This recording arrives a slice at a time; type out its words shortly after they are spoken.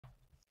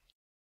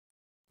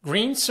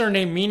Greene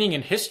Surname Meaning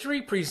and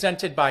History,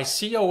 presented by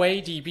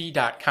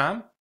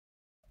coadb.com.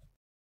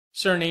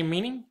 Surname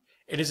meaning: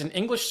 it is an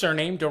English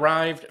surname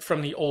derived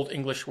from the Old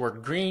English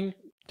word green,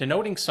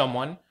 denoting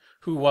someone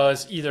who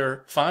was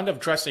either fond of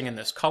dressing in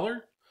this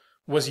color,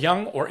 was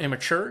young or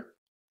immature,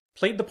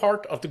 played the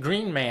part of the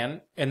green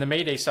man in the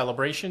May Day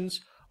celebrations,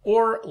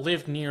 or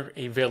lived near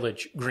a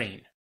village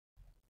green.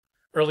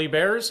 Early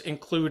bearers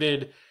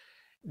included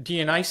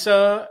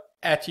Deonisia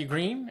de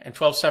Greene in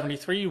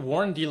 1273,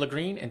 Warin de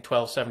Greene in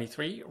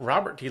 1273,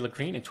 Robert de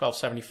Greene in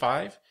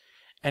 1275,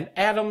 and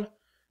Adam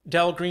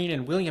de Greene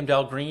and William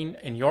de Greene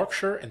in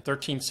Yorkshire in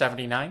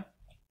 1379.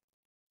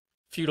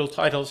 Feudal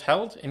titles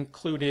held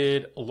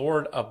included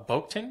Lord of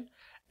Boketon.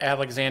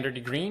 Alexander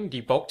de Greene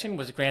de Boketon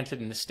was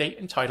granted an estate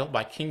and title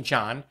by King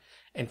John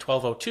in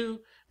 1202,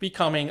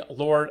 becoming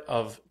Lord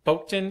of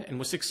Boketon, and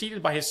was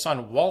succeeded by his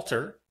son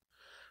Walter,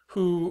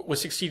 who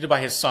was succeeded by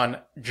his son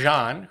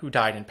John, who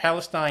died in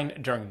Palestine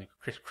during the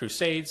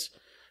Crusades,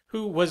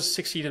 who was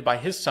succeeded by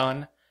his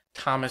son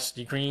Thomas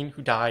de Greene,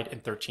 who died in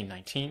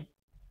 1319.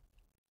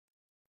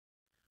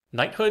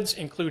 Knighthoods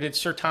included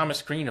Sir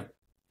Thomas Greene of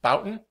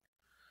Boughton,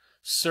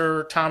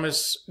 Sir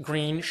Thomas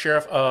Greene,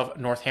 Sheriff of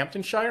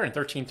Northamptonshire in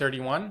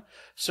 1331,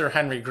 Sir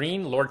Henry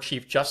Greene, Lord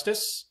Chief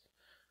Justice,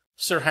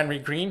 Sir Henry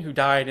Greene, who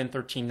died in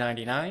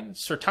 1399,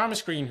 Sir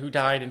Thomas Greene, who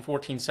died in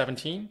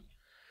 1417,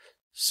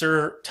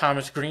 Sir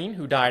Thomas Greene,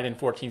 who died in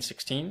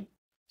 1416,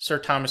 Sir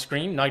Thomas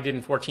Greene, knighted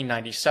in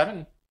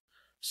 1497,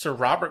 Sir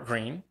Robert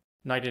Greene,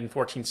 knighted in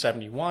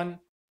 1471,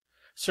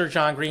 Sir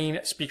John Greene,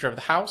 Speaker of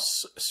the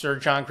House, Sir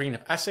John Greene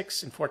of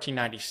Essex in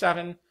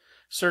 1497,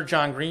 Sir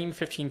John Greene,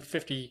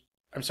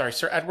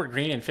 Sir Edward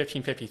Greene in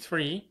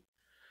 1553,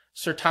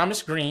 Sir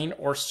Thomas Greene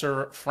or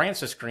Sir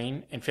Francis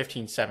Greene in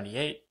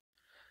 1578,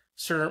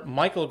 Sir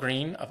Michael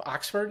Greene of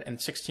Oxford in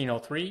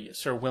 1603,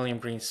 Sir William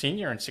Greene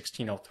Sr. in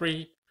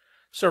 1603,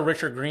 Sir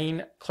Richard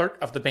Greene, Clerk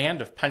of the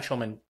Band of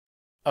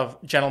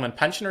Gentlemen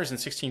Pensioners in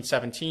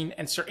 1617,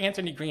 and Sir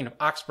Anthony Greene of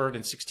Oxford in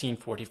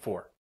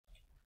 1644.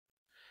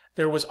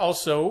 There was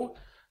also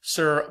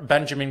Sir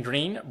Benjamin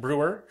Greene,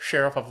 Brewer,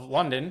 Sheriff of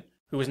London,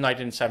 who was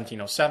knighted in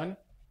 1707,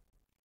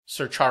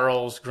 Sir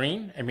Charles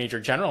Greene, a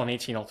Major General in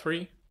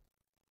 1803,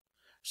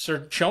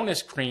 Sir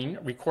Jonas Greene,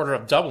 Recorder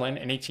of Dublin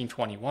in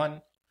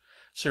 1821,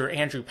 Sir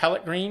Andrew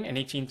Pellet Greene in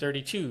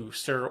 1832,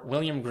 Sir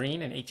William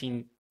Greene in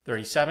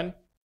 1837,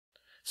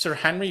 Sir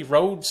Henry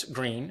Rhodes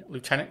Greene,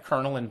 Lieutenant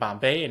Colonel in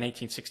Bombay in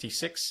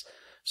 1866,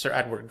 Sir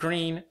Edward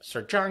Greene,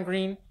 Sir John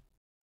Greene,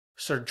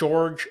 Sir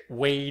George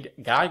Wade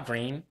Guy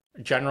Greene,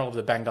 General of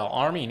the Bengal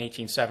Army in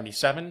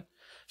 1877,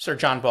 Sir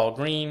John Ball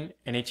Greene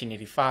in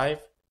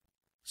 1885,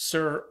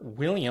 Sir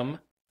William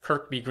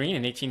Kirkby Greene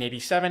in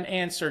 1887,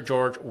 and Sir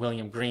George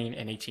William Greene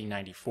in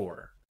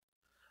 1894.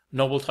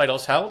 Noble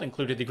titles held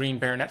included the Green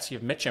Baronetcy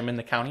of Mitcham in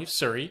the county of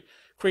Surrey,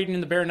 created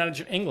in the Baronetage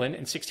of England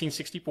in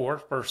 1664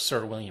 for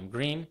Sir William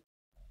Greene.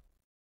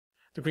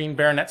 The Green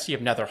Baronetcy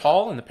of Nether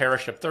Hall in the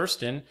parish of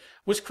Thurston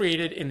was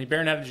created in the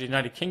Baronetage of the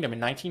United Kingdom in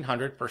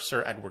 1900 for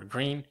Sir Edward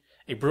Greene,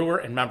 a brewer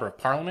and member of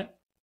Parliament.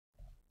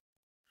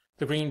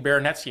 The Green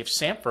Baronetcy of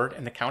Stamford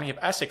in the county of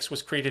Essex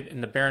was created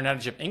in the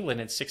Baronetage of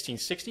England in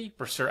 1660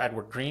 for Sir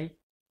Edward Greene.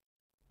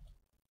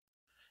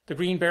 The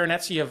Green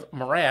Baronetcy of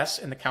Morass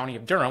in the county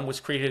of Durham was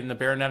created in the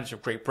Baronetage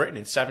of Great Britain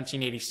in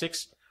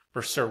 1786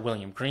 for Sir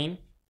William Greene.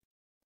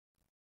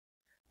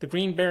 The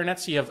Green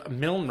Baronetcy of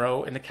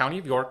Milnrow in the county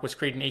of York was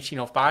created in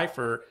 1805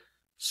 for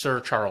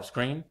Sir Charles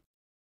Greene.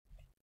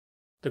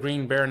 The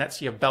Green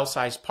Baronetcy of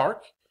Belsize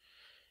Park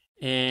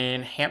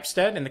in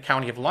Hampstead in the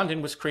county of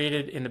London was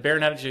created in the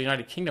Baronetage of the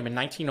United Kingdom in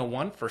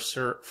 1901 for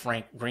Sir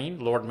Frank Greene,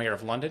 Lord Mayor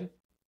of London.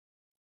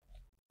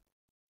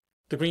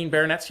 The Green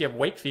Baronetcy of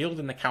Wakefield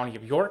in the county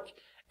of York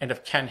and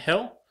of Ken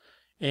Hill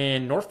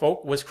in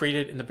Norfolk was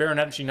created in the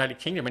Baronetage of the United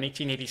Kingdom in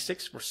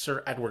 1886 for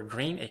Sir Edward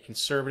Greene, a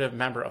Conservative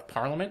Member of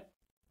Parliament.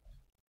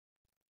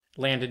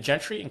 Landed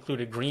gentry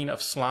included Greene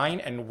of Sline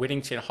and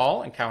Whittington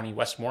Hall in County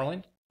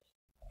Westmoreland,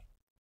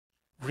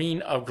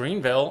 Greene of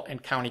Greenville in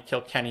County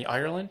Kilkenny,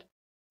 Ireland,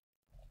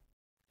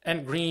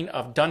 and Greene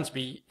of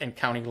Dunsby in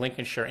County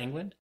Lincolnshire,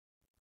 England.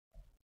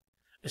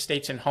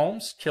 Estates and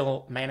homes: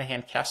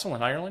 Kilmanahan Castle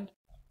in Ireland,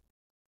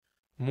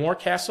 Moor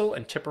Castle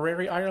in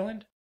Tipperary,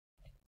 Ireland,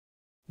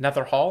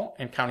 Nether Hall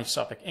in County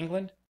Suffolk,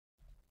 England.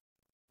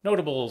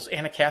 Notables: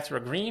 Anna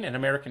Catherine Greene, an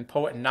American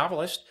poet and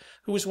novelist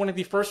who was one of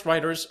the first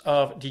writers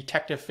of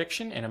detective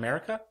fiction in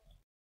America.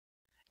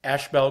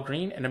 Ashbel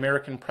Greene, an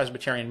American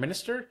Presbyterian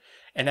minister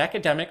and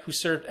academic who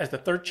served as the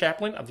third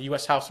chaplain of the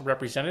U.S. House of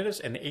Representatives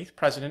and the 8th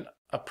president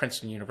of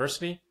Princeton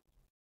University.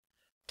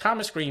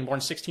 Thomas Greene, born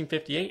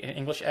 1658, an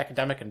English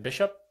academic and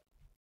bishop.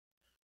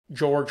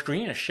 George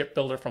Greene, a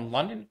shipbuilder from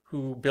London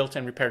who built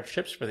and repaired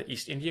ships for the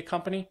East India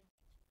Company.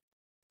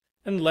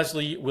 And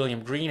Leslie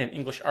William Greene, an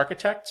English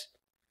architect,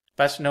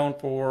 best known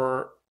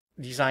for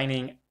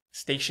designing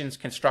stations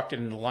constructed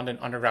in the London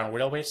Underground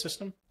Railway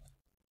system.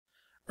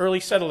 Early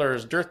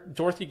settlers: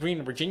 Dorothy Greene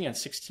of Virginia in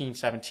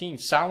 1617,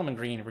 Solomon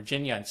Greene of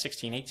Virginia in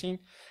 1618,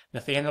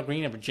 Nathaniel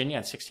Greene of Virginia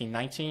in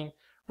 1619.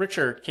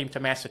 Richard came to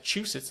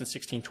Massachusetts in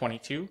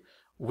 1622,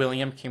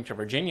 William came to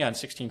Virginia in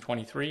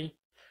 1623.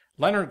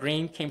 Leonard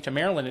Greene came to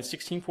Maryland in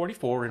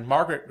 1644, and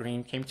Margaret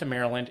Greene came to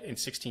Maryland in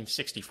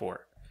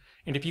 1664.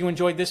 And if you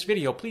enjoyed this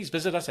video, please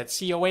visit us at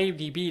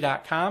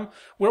coadb.com,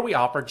 where we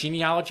offer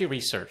genealogy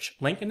research.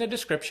 Link in the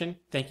description.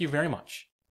 Thank you very much.